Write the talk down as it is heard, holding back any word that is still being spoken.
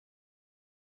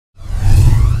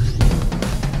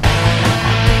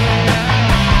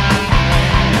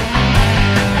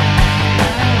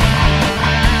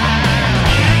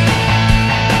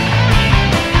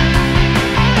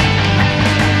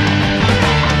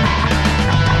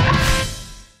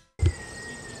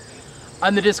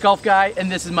I'm the Disc Golf Guy,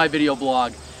 and this is my video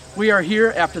blog. We are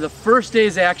here after the first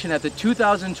day's action at the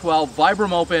 2012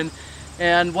 Vibram Open,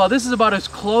 and while this is about as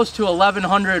close to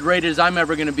 1100 rated as I'm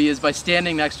ever going to be is by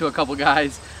standing next to a couple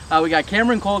guys. We got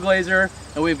Cameron Colglaizer,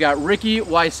 and we've got Ricky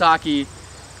Wysocki.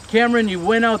 Cameron, you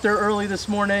went out there early this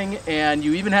morning, and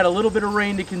you even had a little bit of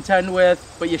rain to contend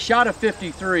with, but you shot a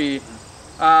 53.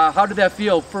 How did that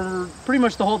feel for pretty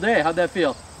much the whole day? How'd that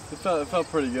feel? It felt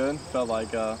pretty good. Felt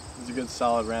like it was a good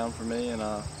solid round for me and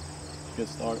a good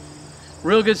start.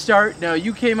 Real good start. Now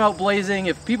you came out blazing.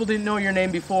 If people didn't know your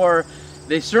name before,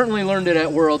 they certainly learned it at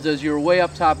Worlds as you were way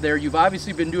up top there. You've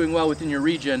obviously been doing well within your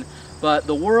region, but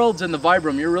the Worlds and the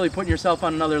Vibram, you're really putting yourself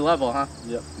on another level, huh?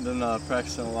 Yep, been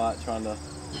practicing a lot, trying to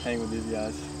hang with these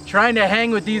guys. Trying to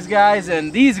hang with these guys,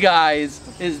 and these guys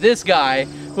is this guy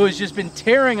who has just been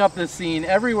tearing up the scene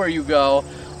everywhere you go.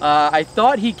 I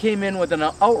thought he came in with an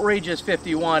outrageous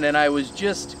 51, and I was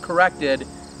just corrected.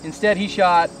 Instead, he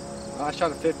shot... I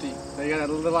shot a 50.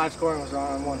 The live scoring was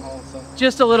wrong on one hole. So.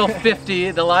 Just a little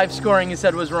 50. The live scoring, you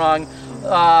said, was wrong.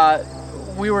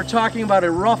 We were talking about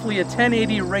roughly a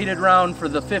 1080 rated round for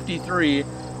the 53.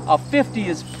 A 50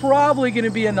 is probably going to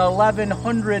be in the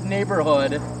 1100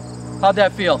 neighborhood. How'd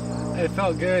that feel? It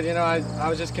felt good. You know, I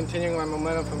was just continuing my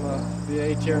momentum from the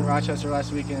A tier in Rochester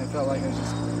last weekend. It felt like I was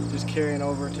just carrying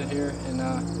over to here, and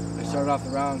I started off the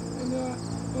round, and the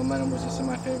momentum was just in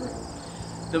my favor.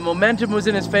 The momentum was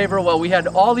in his favor. Well, we had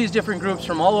all these different groups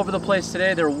from all over the place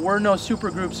today. There were no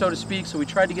super groups, so to speak, so we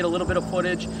tried to get a little bit of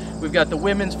footage. We've got the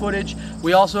women's footage.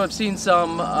 We also have seen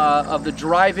some of the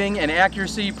driving and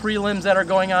accuracy prelims that are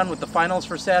going on with the finals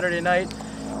for Saturday night.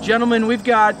 Gentlemen, we've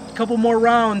got a couple more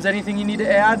rounds. Anything you need to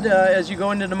add as you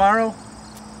go into tomorrow?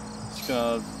 Just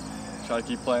gonna try to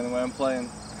keep playing the way I'm playing.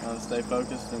 Stay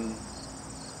focused and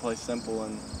play simple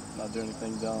and not do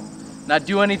anything dumb. Not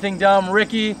do anything dumb.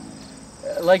 Ricky,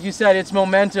 like you said, it's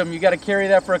momentum. You got to carry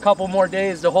that for a couple more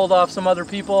days to hold off some other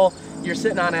people. You're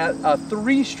sitting on a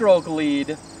 3-stroke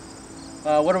lead.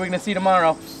 What are we going to see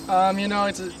tomorrow? You know,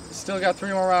 it's still got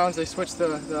 3 more rounds. They switched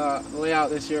the layout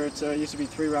this year. It used to be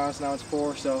 3 rounds, now it's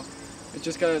 4. So it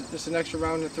just an extra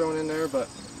round thrown in there, but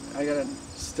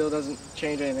still doesn't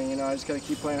change anything. You know, I just got to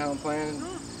keep playing how I'm playing,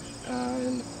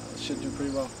 and should do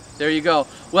pretty well. There you go.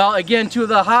 Well, again, 2 of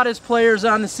the hottest players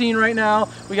on the scene right now.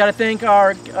 We got to thank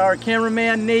our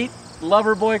cameraman, Nate,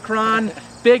 Loverboy Cron.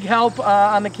 Big help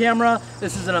on the camera.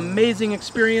 This is an amazing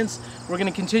experience. We're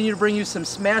going to continue to bring you some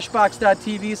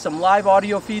Smashbox.tv, some live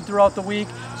audio feed throughout the week.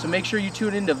 So make sure you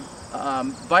tune into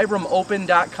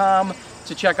VibramOpen.com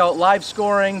to check out live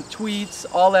scoring, tweets,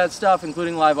 all that stuff,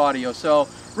 including live audio. So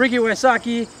Ricky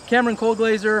Wysocki, Cameron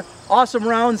Colglaizer, awesome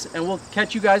rounds, and we'll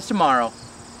catch you guys tomorrow.